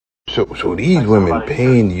So these women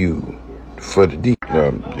paying you for the D.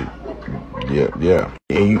 Yeah.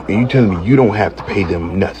 And you telling me you don't have to pay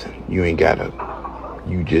them nothing. You ain't gotta.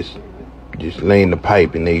 You just laying the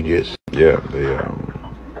pipe and they just. Yeah.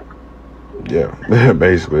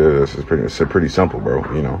 Basically, it's pretty simple, bro.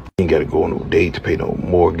 You know, you ain't gotta go on no date to pay no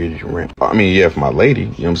mortgage, rent. I mean, yeah, for my lady, you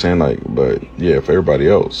know what I'm saying? Like, but yeah, for everybody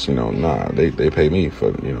else, you know, nah, they pay me for,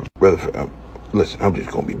 you know. Brother, listen, I'm just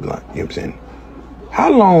gonna be blunt. You know what I'm saying? How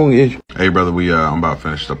long is... Hey, brother, I'm about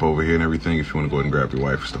finished up over here and everything. If you want to go ahead and grab your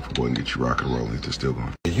wife and stuff, we'll go ahead and get you rocking and rolling if it's still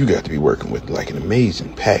going. You got to be working with, like, an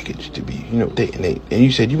amazing package to be, you know, dating. And you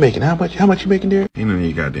said you making how much? How much you making there? You know,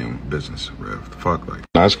 your goddamn business, Rev. The fuck, like.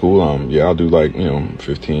 That's cool. Yeah, I'll do, like, you know,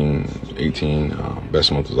 15, 18.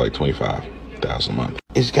 Best month is, like, 25,000 a month.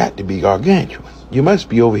 It's got to be gargantuan. You must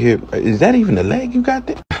be over here. Is that even a leg you got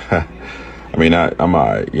there? I mean, I'm all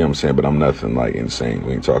right, you know what I'm saying, but I'm nothing, like, insane.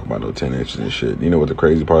 We ain't talking about no 10 inches and shit. You know what the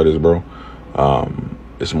crazy part is, bro?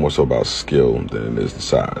 It's more so about skill than it is the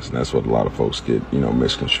size. And that's what a lot of folks get, you know,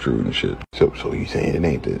 misconstrued and shit. So you saying it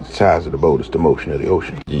ain't the size of the boat, it's the motion of the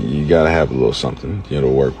ocean? You got to have a little something, you know,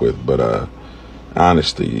 to work with. But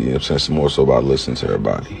honestly, you know what I'm saying, it's more so about listening to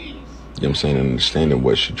everybody. You know what I'm saying, and understanding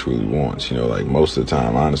what she truly wants. You know, like, most of the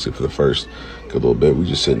time, honestly, for the first good little bit, we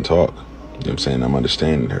just sit and talk. You know what I'm saying? I'm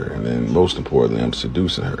understanding her. And then most importantly, I'm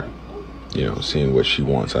seducing her. You know, seeing what she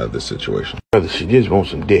wants out of this situation. Brother, she just wants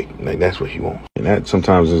some dick. Like, that's what she wants. And that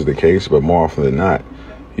sometimes is the case, but more often than not,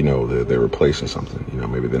 you know, they're replacing something. You know,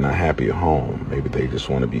 maybe they're not happy at home. Maybe they just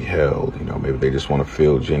want to be held. You know, maybe they just want to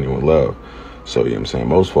feel genuine love. So, you know what I'm saying?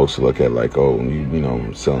 Most folks look at like, oh, you know,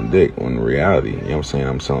 I'm selling dick. When in reality, you know what I'm saying?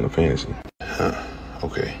 I'm selling a fantasy.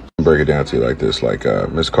 Okay. Break it down to you like this, like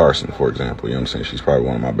Miss Carson, for example. You know what I'm saying? She's probably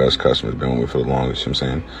one of my best customers, been with me for the longest. You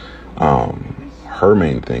know what I'm saying? Her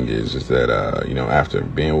main thing is that, you know, after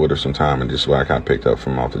being with her some time, and just what I kind of picked up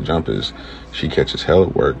from off the jump is she catches hell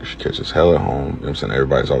at work, she catches hell at home. You know what I'm saying?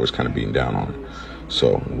 Everybody's always kind of beating down on her.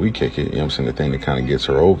 So we kick it. You know what I'm saying? The thing that kind of gets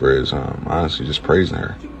her over is honestly just praising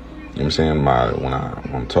her. You know what I'm saying? When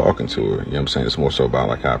I'm talking to her, you know what I'm saying? It's more so about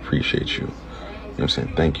like, I appreciate you. You know what I'm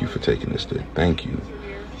saying? Thank you for taking this dick. Thank you.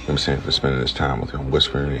 You know what I'm saying, for spending this time with her. I'm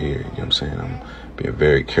whispering in her ear, you know what I'm saying? I'm being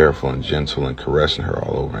very careful and gentle and caressing her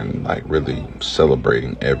all over and, like, really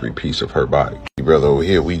celebrating every piece of her body. Brother, over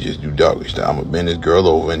here, we just do doggy style. I'm gonna bend this girl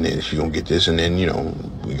over and then she gonna get this and then, you know,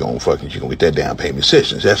 she gonna get that down payment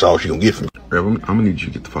assistance. That's all she gonna get from me. Rev, I'm gonna need you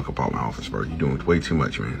to get the fuck up out of my office, bro. You're doing way too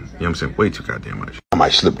much, man. You know what I'm saying? Way too goddamn much. I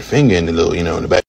might slip the finger in the little, you know, in the back.